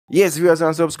Yes, viewers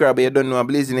and subscribers, you don't know a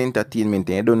blazing entertainment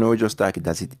and you don't know just talk it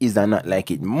as it is and not like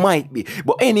it might be.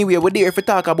 But anyway, we're there to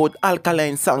talk about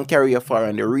Alkaline song Carry You Far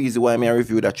and the reason why I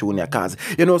review that tune here. Cause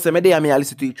you know, say me there I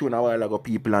listen to the tune a while ago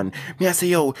people and me I say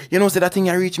yo, you know say that thing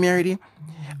I reach me already?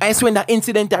 I swear that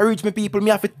incident I reach me people,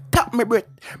 me have to tap my breath.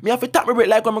 Me have to tap my breath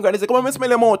like when my granny say, come on, me smell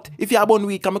them out. If you are born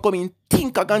weak, I'm come in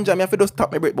think a ganja, me have to just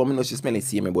tap my breath. But me know she smell it,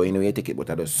 see me, boy, you know you take it, but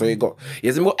I just so you go.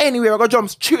 Yes, but anyway, I go jump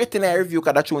straight in the review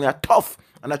because that tune is tough.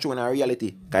 And that tune is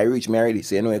reality. Cause I reach me already,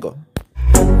 so you know you go.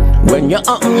 When you're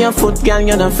up on your foot, girl,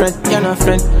 you're not friend, you're not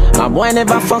friend. A boy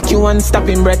never fuck you and stop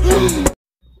in breath.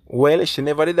 Well, she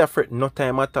never did a fret no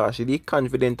time at all. She did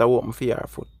confident to open for her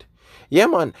foot. Yeah,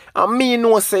 man. And me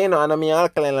know say, you know, and I mean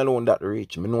Alkaline alone that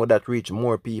reach. Me know that reach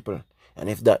more people. And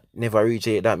if that never reach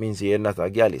it, that means you're not a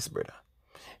gallus, brother.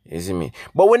 You see me?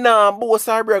 But we not both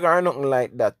our brother or nothing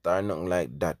like that or nothing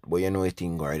like that. But you know it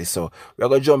thing already. So we're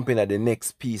gonna jump in at the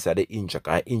next piece of the intro.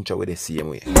 Cause intro with the same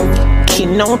way.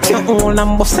 King out your own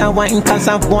and bust a wine cause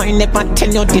a boy never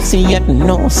tell you this yet,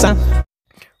 no, sir.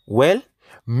 Well,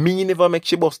 me never make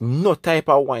she bust no type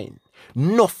of wine.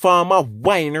 No farmer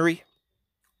winery.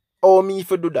 Or me if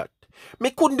you do that.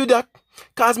 Me couldn't do that.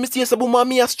 Cause me see some woman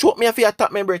me a stroke me if you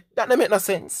tap my breath. That no make no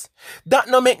sense. That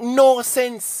no make no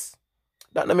sense.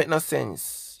 That no make no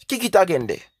sense. Kick it again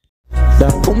there.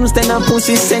 The pumps then a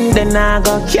pussy send then I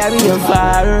go carry you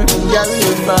far. Carry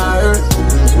you far.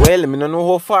 Well, me no know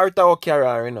how far it will carry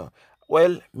her, you know.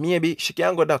 Well, maybe she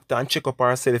can go doctor and check up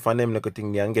herself and them little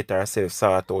thing there and get herself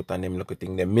sort out and them little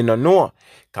thing there. Me no know.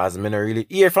 Cause me no really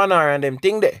hear from her and them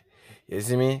thing there. You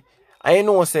see me? I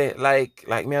know say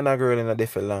like me and a girl in a day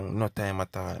for long, no time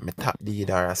at all. Me tap the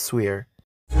either, I swear.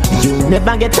 You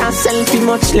never get a selfie,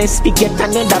 much less we get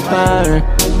another bar.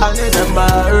 Another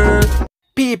bar.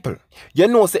 People, you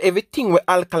know say everything with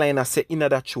Alkaline say in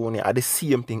that tune are the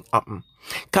same thing happen.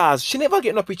 Cause she never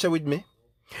get no picture with me.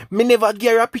 Me never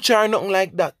get her a picture or nothing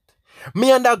like that.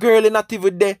 Me and that girl in not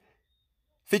even there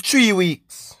for 3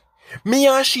 weeks. Me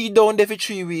and she down there for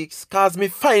 3 weeks. Cause me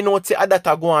find out say that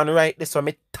go on right there. So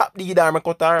me tap the either, me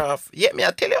cut her off. Yeah, me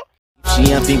I tell you.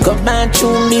 She have to go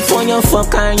bathroom before you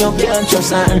fuck her. You can't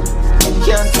trust her. You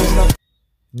can't trust her.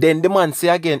 Then the man say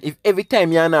again, if every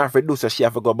time you and her for do so, she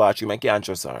have to go bathroom, I can't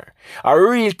trust her. A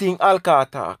real thing, alka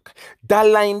talk. That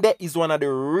line there is one of the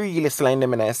realest line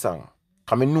them in a song.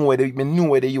 Cause me know where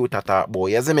the youth talk, boy,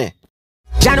 you see me?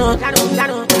 Jano,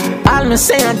 all me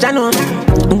say Jano.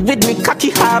 With me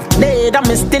cocky half dead,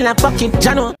 I'm still a pocket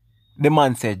Jano. The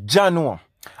man said, Jano.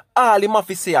 All him have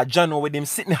to say a Jano with him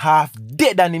sitting half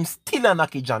dead and him still a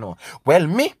knocky Jano. Well,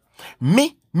 me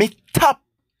tap.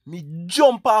 Me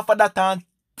jump off of that and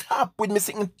tap with me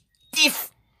sitting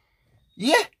teeth.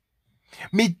 Yeah.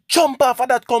 Me jump off of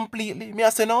that completely. Me I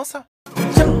say no, sir.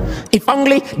 If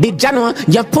only the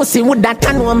Jano, your pussy would that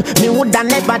can me woulda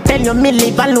never tell you me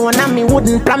live alone and me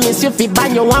wouldn't promise you if you buy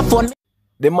your one phone.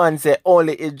 The man say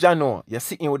only a Jano, you're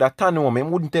sitting with a tan home, him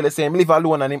wouldn't tell you say him live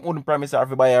alone and him wouldn't promise her if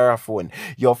you buy her a phone.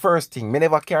 Your first thing, me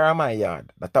never carry my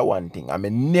yard. That's one thing. And me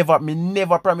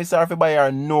never promise her if you buy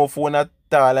her no phone at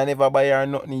all. I never buy her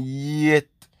nothing yet.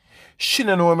 She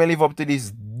don't know me live up to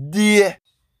this day.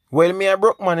 Well, me a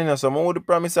broke man, you know, so I would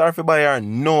promise her if you buy her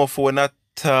no phone at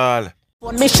all.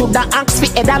 Me shoulda ask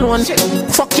for head alone.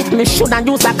 Fuck it, me shoulda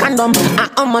use a condom.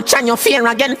 And how much on your fear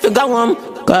again for go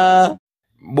home?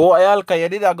 Boy, Alka, you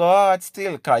did a go hard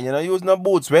still, cause you know use no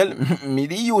boots. Well, me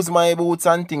did use my boots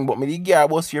and thing, but me did get a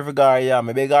bus fear for her, yeah.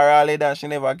 Me beg her all that she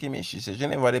never give me. She said she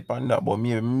never depend that, but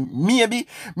maybe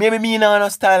me now no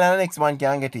style and the next man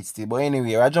can get it still. But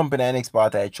anyway, I jump in the next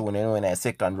part of the tune, you know, in the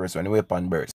second verse when the weapon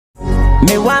burst.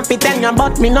 Me want to tell you,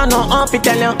 but me no know how to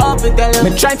tell you.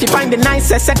 Me try to find the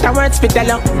nicest set of words to tell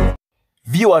you.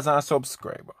 Viewers and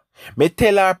subscribers, me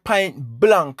tell her point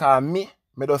blank and me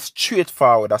just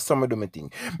straightforward. That's some of them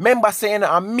thing. Remember saying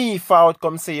and me forward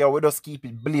come say yo, we just keep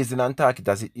it blazing and talk it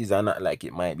as it is and not like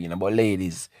it might be. You know? But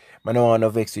ladies, I don't want to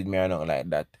vex with me or nothing like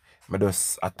that. I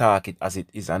just attack it as it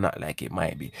is and not like it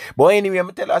might be. But anyway,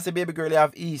 I tell her say baby girl you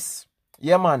have ease.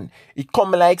 Yeah man, it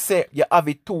come like say you have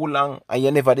it too long and you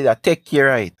never did a take care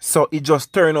of it. So it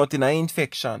just turn out in an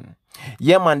infection.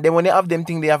 Yeah man, then when they have them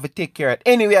thing they have to take care of it.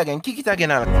 Anyway again, kick it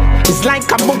again. It's like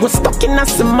a bug was stuck in a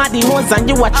somebody nose and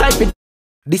you are trying.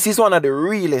 This is one of the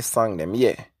realest song them,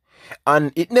 yeah.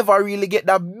 And it never really get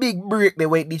that big break the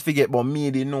way it did forget, but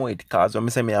me they know it cause when I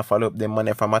say me I follow up them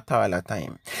money from a taller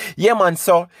time. Yeah man,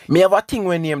 so me have a thing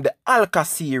we name the Alka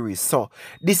series. So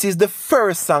this is the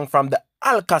first song from the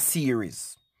Alka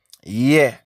series.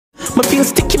 Yeah. My feel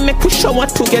sticky, make we shower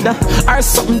together. Or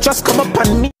something just come up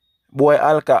on me. Boy,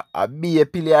 Alka, I be a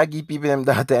pilly I give people them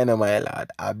that, you know, my lad.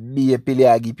 I be a pilly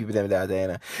I give people them that, you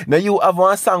know. Now you have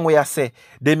one song where you say,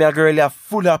 them a girl are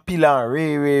full of pill and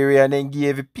ray, and then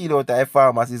give a pill out of a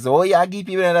pharmacy. So, oh, yeah, give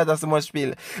people them that so much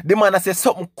pill. The man say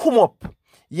something come up,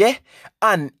 yeah?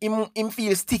 And him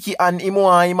feel sticky and him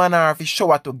want him and her to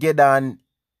shower together and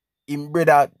him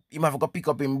brother, him have to go pick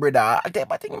up him brother. I think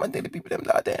him and tell the people them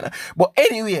that, you know.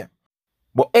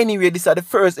 But anyway, this is the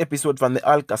first episode from the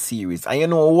Alka series. And you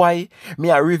know why?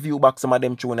 Me I review back some of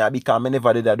them tune because I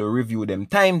never did that review them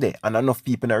time there. And enough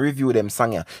people I review them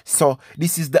song. So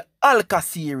this is the Alka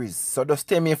series. So just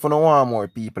tell me if you don't want more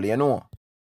people, you know.